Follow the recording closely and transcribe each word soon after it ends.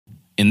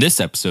In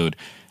this episode,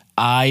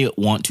 I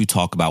want to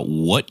talk about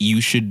what you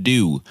should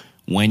do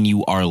when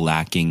you are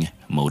lacking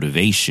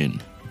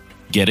motivation.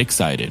 Get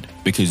excited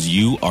because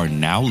you are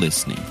now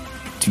listening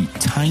to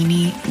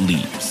Tiny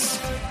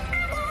Leaps.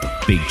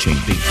 Big change.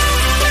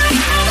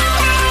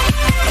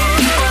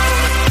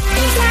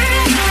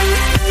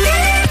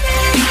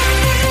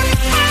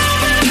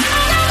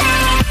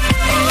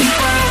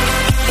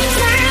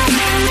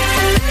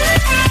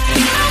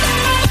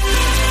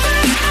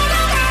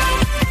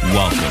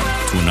 Welcome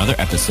to another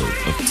episode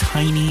of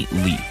Tiny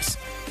Leaps,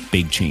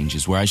 Big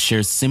Changes, where I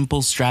share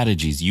simple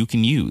strategies you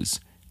can use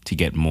to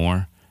get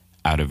more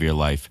out of your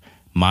life.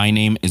 My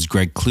name is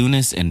Greg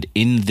Clunas, and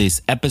in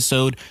this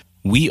episode,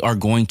 we are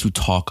going to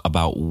talk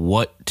about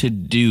what to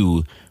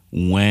do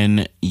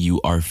when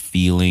you are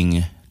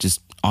feeling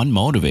just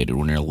unmotivated,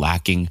 when you're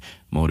lacking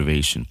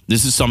motivation.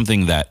 This is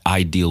something that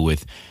I deal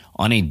with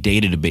on a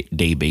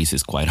day-to-day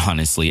basis, quite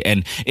honestly,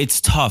 and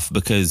it's tough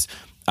because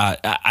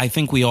I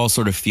think we all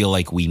sort of feel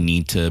like we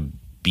need to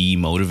be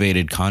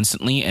motivated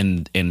constantly.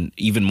 And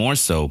even more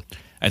so,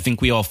 I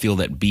think we all feel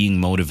that being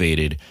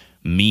motivated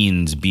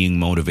means being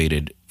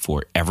motivated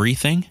for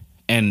everything.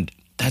 And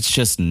that's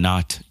just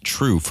not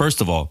true.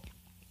 First of all,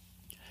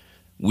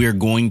 we're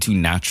going to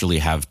naturally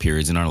have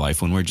periods in our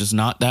life when we're just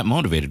not that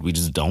motivated. We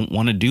just don't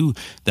want to do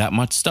that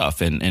much stuff.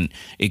 And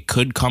it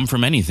could come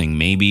from anything.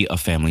 Maybe a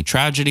family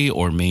tragedy,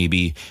 or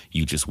maybe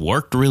you just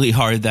worked really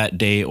hard that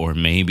day, or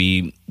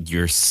maybe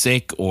you're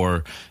sick,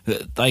 or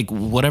like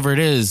whatever it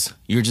is,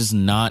 you're just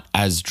not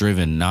as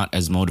driven, not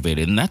as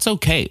motivated. And that's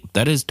okay.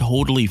 That is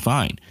totally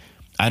fine.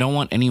 I don't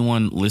want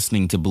anyone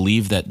listening to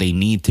believe that they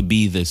need to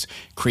be this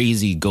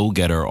crazy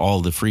go-getter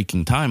all the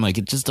freaking time. Like,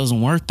 it just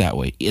doesn't work that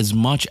way. As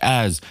much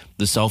as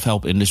the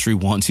self-help industry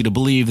wants you to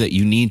believe that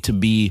you need to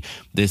be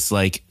this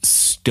like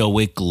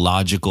stoic,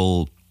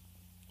 logical,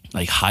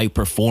 like high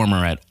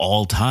performer at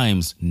all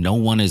times, no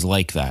one is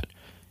like that.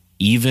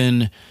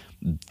 Even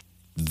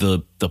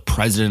the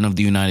president of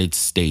the United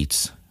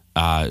States,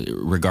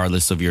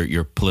 regardless of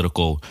your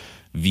political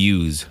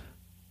views,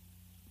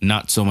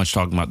 not so much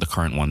talking about the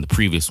current one, the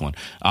previous one.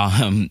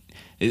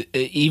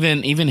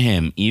 Even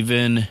him,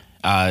 even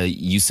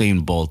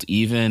Usain Bolt,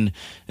 even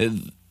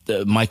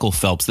Michael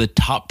Phelps, the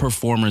top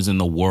performers in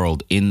the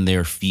world in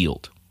their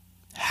field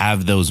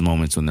have those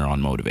moments when they're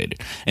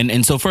unmotivated.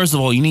 And so first of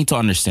all, you need to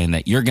understand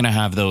that you're going to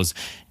have those,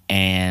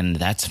 and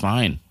that's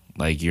fine.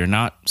 Like, you're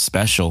not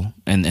special,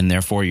 and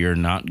therefore you're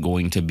not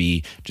going to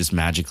be just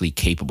magically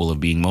capable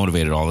of being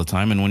motivated all the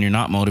time. And when you're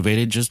not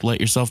motivated, just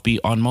let yourself be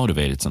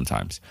unmotivated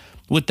sometimes.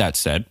 With that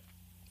said,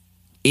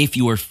 if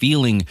you are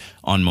feeling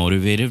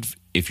unmotivated,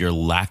 if you're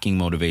lacking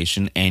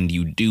motivation and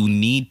you do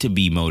need to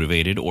be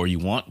motivated, or you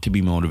want to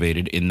be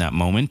motivated in that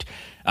moment,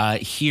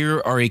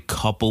 here are a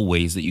couple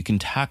ways that you can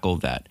tackle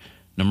that.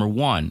 Number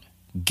one,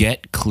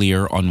 get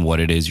clear on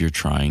what it is you're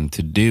trying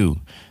to do.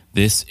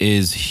 This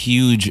is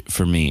huge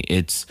for me.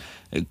 It's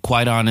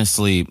quite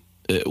honestly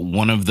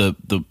one of the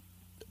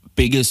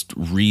biggest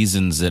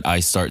reasons that I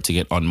start to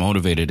get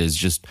unmotivated is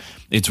just,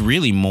 it's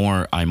really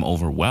more I'm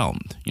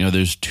overwhelmed. You know,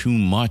 there's too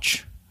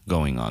much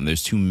going on.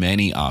 There's too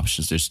many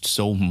options. There's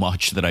so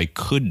much that I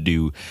could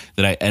do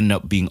that I end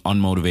up being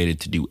unmotivated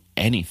to do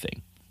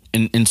anything.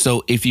 And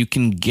so if you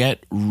can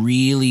get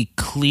really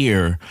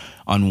clear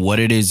on what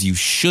it is you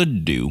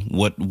should do,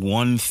 what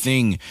one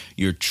thing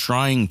you're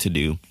trying to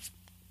do,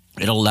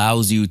 it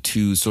allows you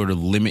to sort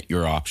of limit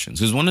your options.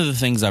 Because one of the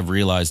things I've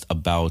realized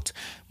about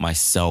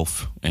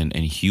myself and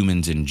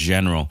humans in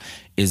general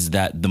is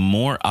that the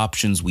more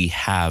options we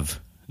have,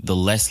 the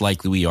less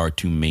likely we are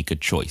to make a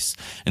choice.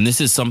 And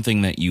this is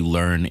something that you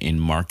learn in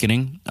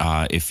marketing.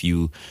 If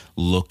you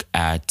look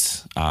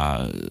at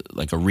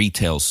like a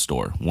retail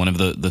store, one of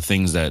the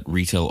things that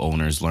retail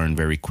owners learn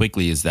very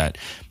quickly is that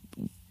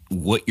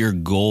what your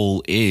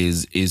goal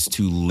is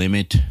to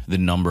limit the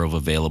number of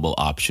available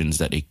options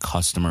that a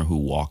customer who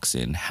walks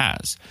in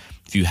has.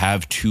 If you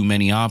have too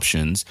many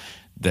options,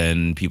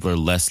 then people are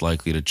less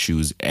likely to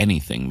choose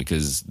anything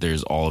because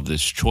there's all of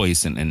this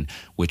choice and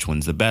which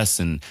one's the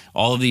best. And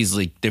all of these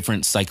like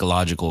different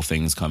psychological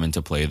things come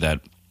into play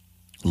that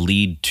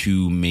lead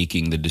to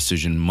making the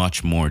decision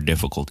much more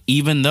difficult.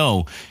 Even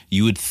though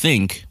you would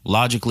think,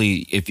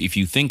 logically, if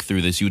you think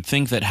through this, you would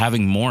think that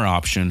having more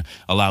option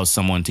allows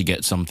someone to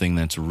get something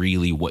that's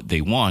really what they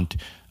want.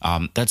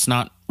 That's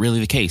not really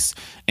the case.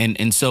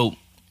 And so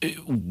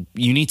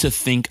you need to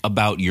think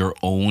about your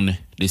own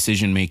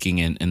decision-making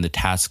and the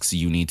tasks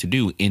you need to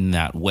do in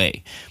that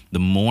way. The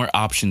more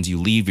options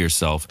you leave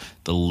yourself,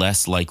 the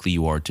less likely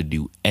you are to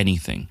do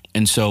anything.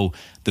 And so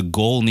the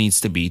goal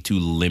needs to be to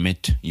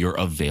limit your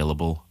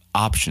available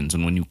options.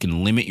 And when you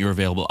can limit your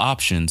available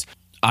options,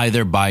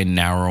 either by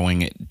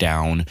narrowing it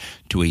down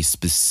to a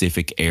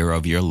specific area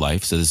of your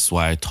life. So this is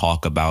why I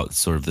talk about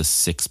sort of the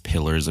 6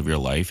 pillars of your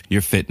life: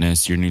 your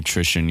fitness, your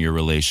nutrition, your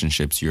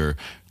relationships, your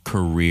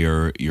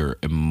career, your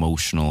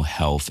emotional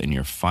health, and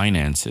your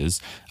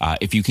finances.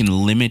 If you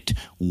can limit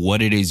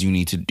what it is you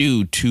need to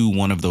do to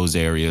one of those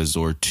areas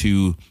or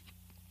to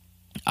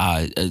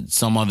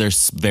some other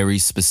very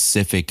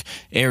specific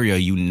area,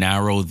 you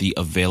narrow the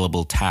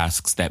available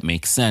tasks that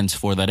make sense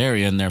for that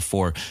area, and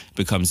therefore it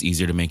becomes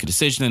easier to make a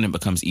decision, and it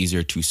becomes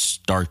easier to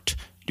start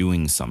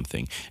doing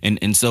something.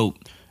 And so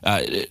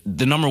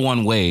the number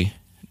one way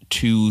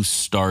to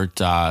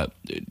start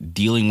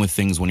dealing with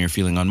things when you're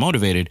feeling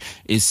unmotivated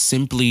is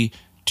simply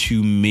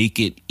to make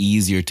it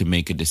easier to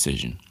make a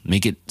decision.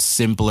 Make it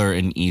simpler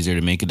and easier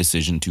to make a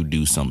decision to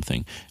do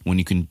something. When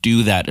you can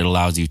do that, it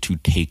allows you to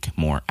take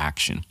more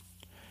action.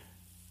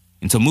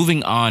 And so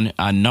moving on,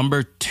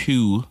 number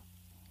 2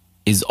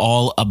 is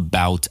all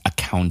about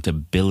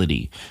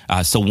accountability.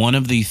 So one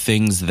of the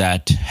things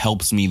that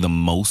helps me the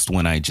most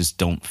when I just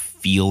don't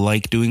feel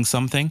like doing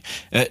something,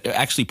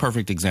 actually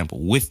perfect example,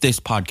 with this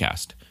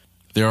podcast.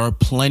 There are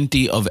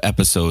plenty of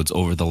episodes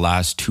over the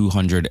last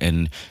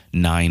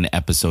 209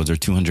 episodes or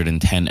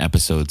 210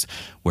 episodes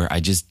where I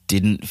just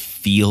didn't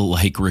feel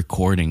like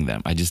recording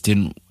them. I just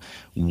didn't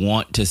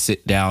want to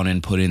sit down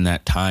and put in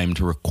that time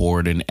to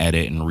record and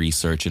edit and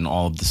research and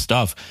all of the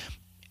stuff.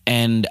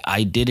 And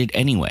I did it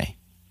anyway.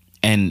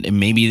 And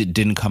maybe it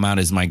didn't come out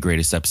as my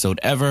greatest episode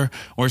ever,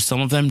 or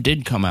some of them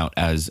did come out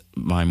as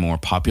my more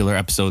popular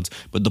episodes.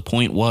 But the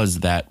point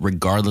was that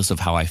regardless of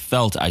how I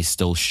felt, I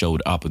still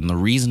showed up. And the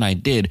reason I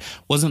did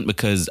wasn't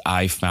because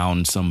I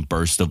found some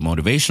burst of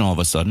motivation all of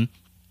a sudden.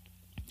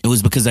 It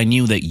was because I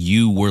knew that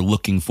you were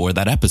looking for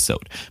that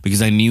episode,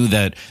 because I knew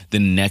that the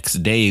next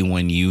day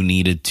when you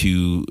needed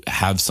to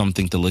have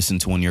something to listen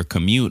to on your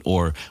commute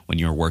or when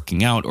you're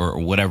working out or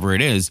whatever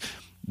it is,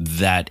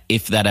 that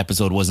if that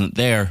episode wasn't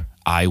there,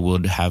 I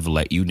would have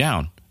let you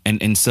down.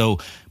 And so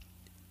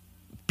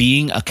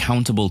being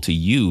accountable to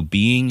you,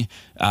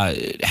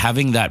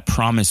 having that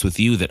promise with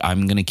you that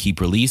I'm going to keep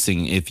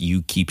releasing if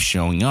you keep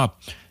showing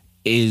up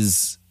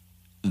is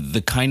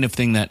the kind of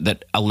thing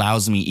that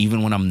allows me,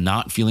 even when I'm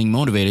not feeling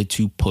motivated,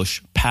 to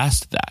push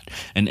past that.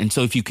 And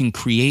so if you can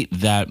create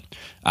that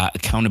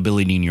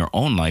accountability in your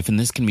own life, and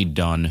this can be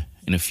done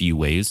in a few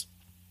ways.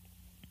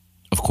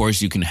 Of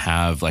course, you can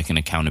have like an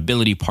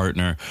accountability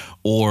partner,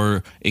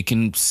 or it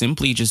can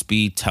simply just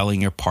be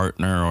telling your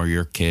partner or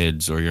your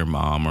kids or your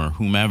mom or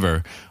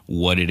whomever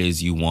what it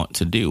is you want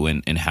to do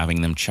and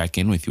having them check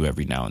in with you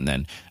every now and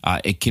then.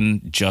 It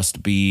can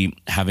just be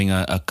having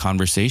a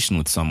conversation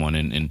with someone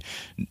and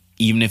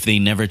even if they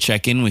never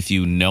check in with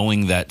you,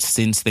 knowing that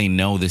since they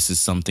know this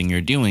is something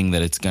you're doing,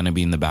 that it's going to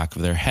be in the back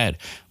of their head.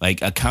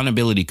 Like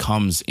accountability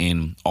comes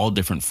in all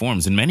different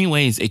forms. In many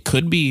ways, it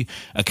could be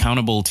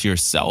accountable to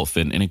yourself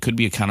and it could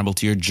be accountable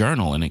to your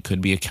journal and it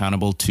could be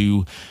accountable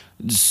to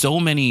so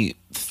many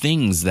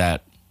things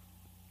that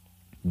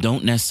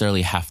don't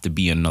necessarily have to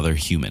be another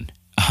human.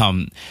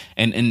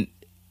 And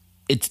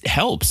it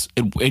helps.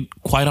 It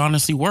quite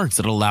honestly works.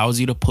 It allows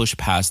you to push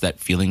past that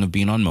feeling of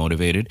being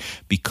unmotivated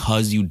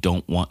because you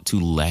don't want to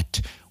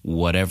let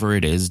whatever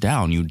it is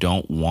down. You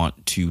don't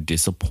want to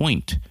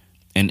disappoint.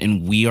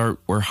 And we're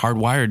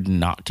hardwired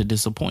not to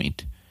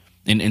disappoint.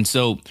 And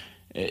so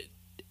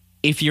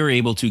if you're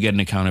able to get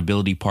an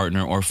accountability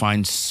partner or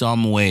find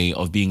some way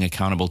of being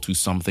accountable to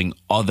something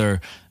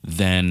other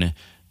than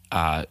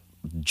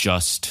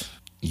just,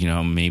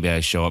 maybe I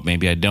show up,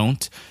 maybe I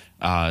don't,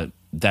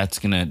 that's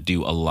going to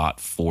do a lot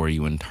for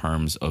you in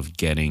terms of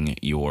getting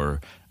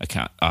your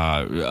account,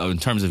 in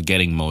terms of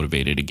getting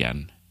motivated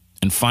again.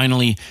 And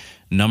finally,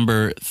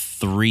 number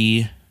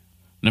three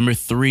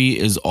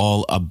is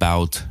all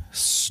about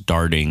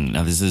starting.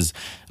 Now, this is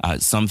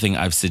something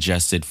I've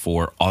suggested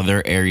for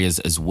other areas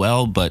as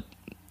well, but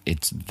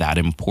it's that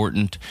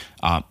important.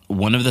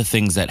 One of the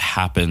things that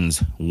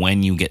happens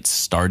when you get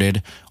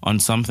started on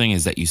something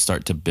is that you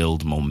start to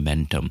build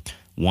momentum.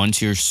 Once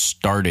you're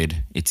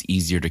started, it's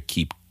easier to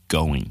keep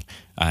going.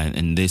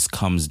 And this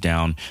comes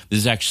down, this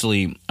is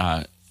actually,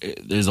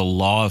 there's a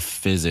law of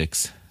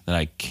physics that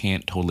I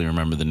can't totally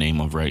remember the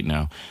name of right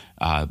now,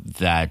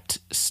 that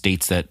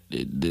states that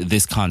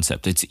this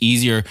concept, it's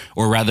easier,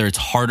 or rather it's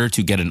harder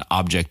to get an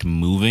object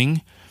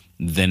moving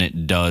than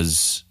it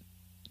does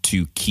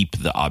to keep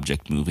the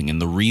object moving.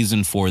 And the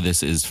reason for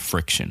this is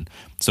friction.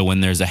 So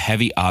when there's a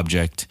heavy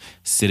object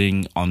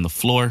sitting on the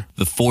floor,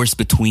 the force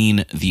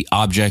between the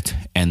object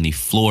and the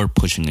floor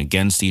pushing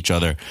against each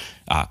other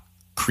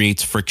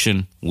creates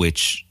friction,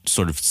 which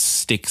sort of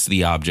sticks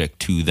the object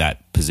to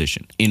that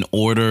position. In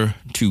order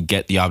to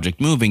get the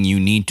object moving, you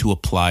need to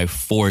apply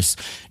force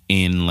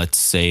in, let's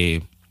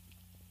say,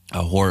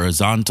 a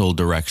horizontal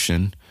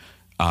direction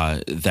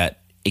that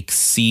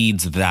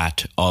exceeds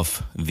that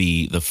of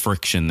the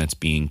friction that's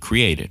being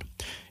created.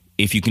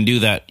 If you can do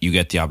that, you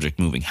get the object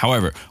moving.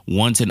 However,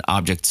 once an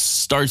object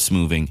starts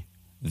moving,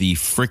 the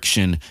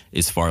friction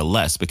is far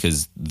less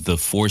because the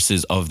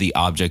forces of the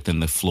object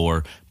and the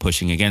floor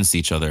pushing against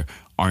each other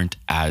aren't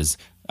as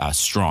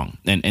strong.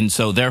 And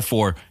so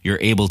therefore, you're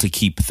able to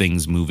keep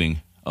things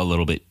moving a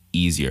little bit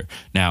easier.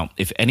 Now,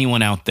 if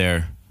anyone out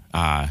there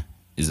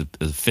is a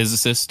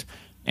physicist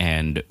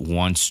and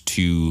wants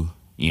to,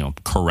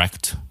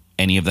 correct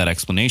any of that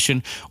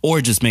explanation,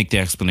 or just make the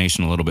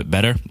explanation a little bit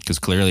better, because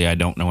clearly I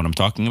don't know what I'm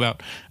talking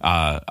about,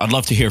 I'd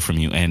love to hear from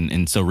you.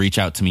 And so reach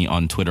out to me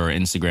on Twitter or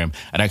Instagram.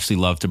 I'd actually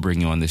love to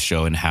bring you on this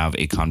show and have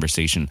a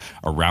conversation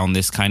around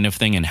this kind of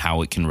thing and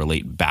how it can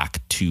relate back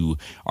to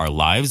our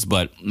lives.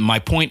 But my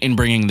point in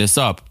bringing this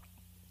up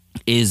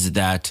is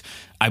that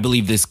I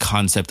believe this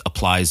concept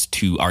applies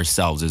to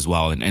ourselves as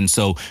well. And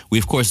so we,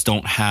 of course,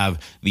 don't have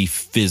the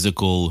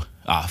physical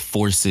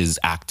forces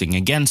acting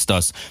against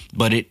us,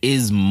 but it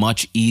is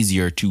much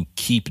easier to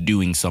keep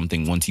doing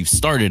something once you've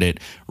started it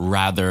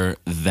rather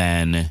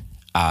than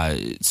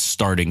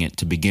starting it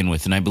to begin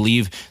with. And I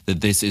believe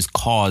that this is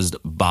caused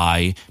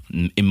by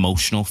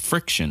emotional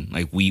friction.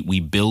 Like we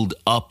build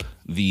up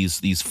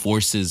these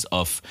forces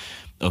of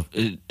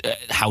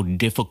how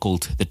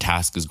difficult the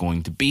task is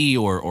going to be,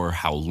 or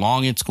how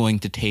long it's going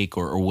to take,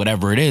 or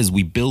whatever it is.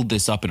 We build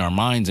this up in our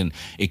minds, and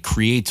it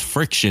creates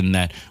friction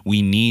that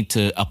we need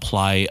to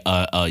apply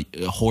a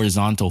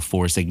horizontal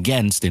force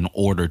against in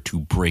order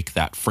to break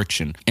that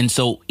friction. And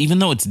so even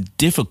though it's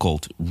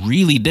difficult,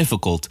 really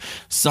difficult,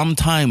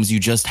 sometimes you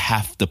just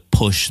have to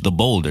push the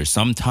boulder.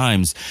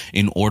 Sometimes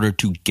in order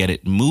to get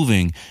it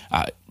moving,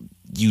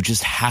 you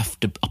just have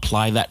to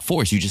apply that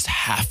force. You just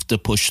have to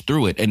push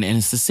through it. And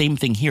it's the same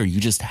thing here. You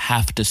just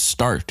have to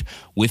start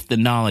with the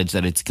knowledge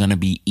that it's going to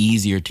be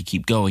easier to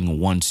keep going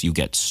once you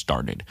get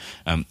started.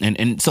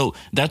 And so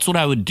that's what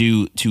I would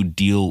do to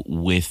deal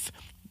with,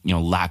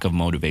 lack of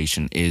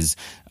motivation, is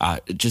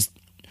just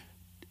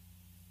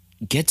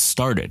get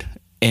started.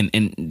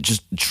 And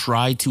just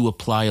try to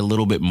apply a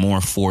little bit more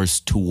force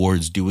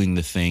towards doing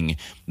the thing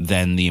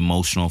than the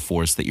emotional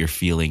force that you're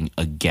feeling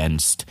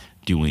against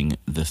doing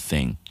the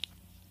thing.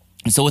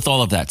 And so with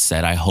all of that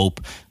said, I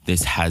hope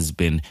this has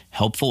been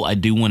helpful. I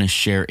do want to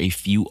share a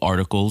few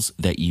articles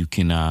that you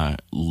can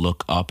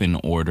look up in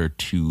order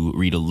to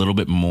read a little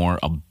bit more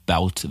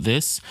about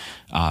this.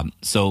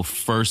 So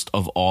first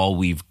of all,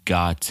 we've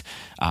got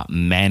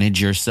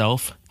Manage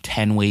Yourself,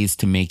 10 Ways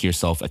to Make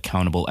Yourself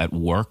Accountable at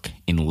Work,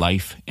 in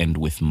Life, and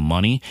with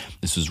Money.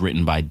 This was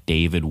written by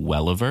David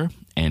Welliver,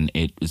 and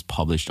it was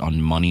published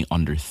on Money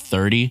Under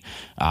 30.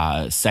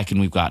 Second,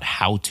 we've got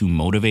How to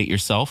Motivate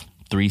Yourself,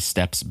 3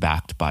 Steps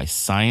Backed by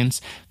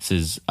Science. This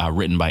is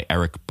written by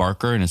Eric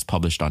Barker and is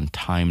published on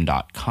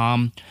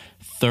time.com.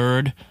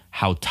 Third,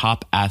 How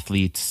Top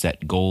Athletes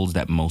Set Goals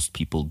That Most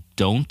People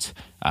Don't.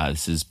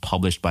 This is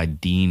published by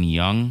Dean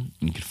Young.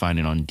 You can find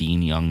it on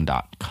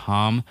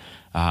deanyoung.com.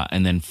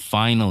 And then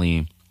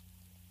finally,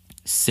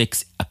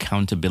 6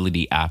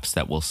 accountability apps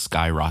that will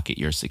skyrocket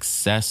your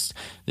success.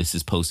 This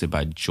is posted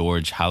by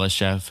George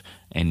Halashev,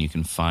 and you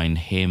can find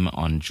him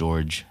on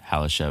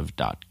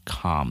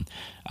georgehalashev.com.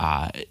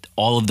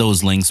 All of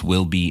those links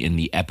will be in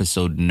the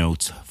episode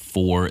notes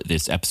for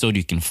this episode.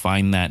 You can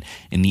find that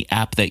in the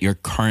app that you're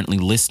currently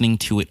listening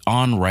to it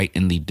on, right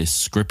in the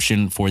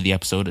description for the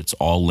episode. It's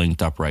all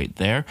linked up right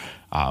there.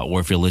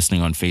 Or if you're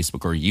listening on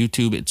Facebook or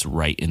YouTube, it's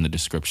right in the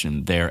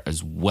description there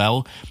as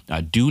well.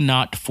 Do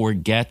not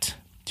forget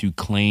to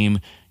claim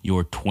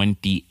your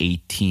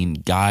 2018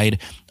 guide.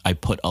 I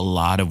put a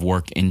lot of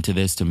work into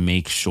this to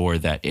make sure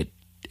that it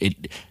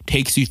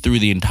takes you through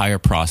the entire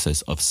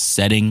process of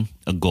setting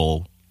a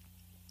goal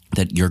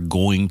that you're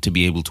going to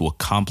be able to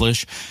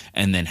accomplish,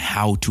 and then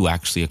how to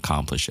actually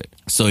accomplish it.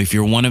 So if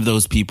you're one of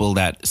those people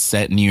that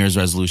set New Year's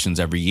resolutions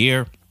every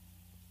year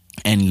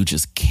and you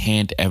just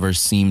can't ever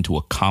seem to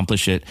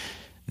accomplish it,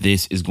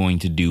 this is going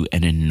to do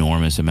an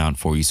enormous amount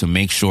for you. So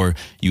make sure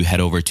you head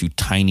over to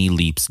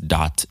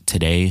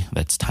tinyleaps.today.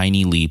 That's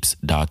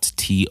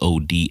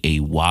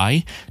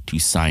tinyleaps.today to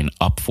sign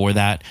up for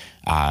that.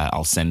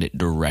 I'll send it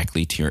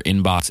directly to your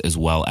inbox, as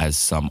well as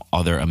some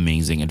other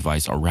amazing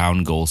advice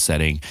around goal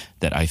setting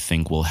that I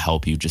think will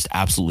help you just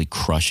absolutely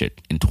crush it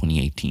in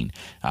 2018.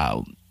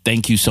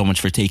 Thank you so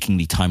much for taking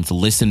the time to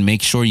listen.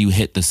 Make sure you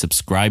hit the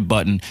subscribe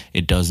button.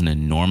 It does an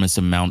enormous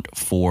amount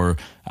for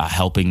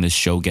helping this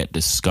show get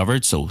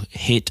discovered. So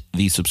hit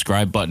the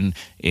subscribe button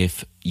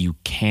if you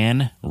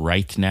can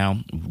right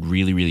now.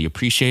 Really, really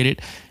appreciate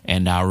it.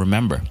 And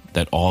remember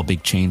that all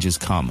big changes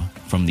come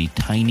from the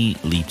tiny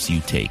leaps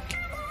you take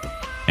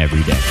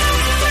every day.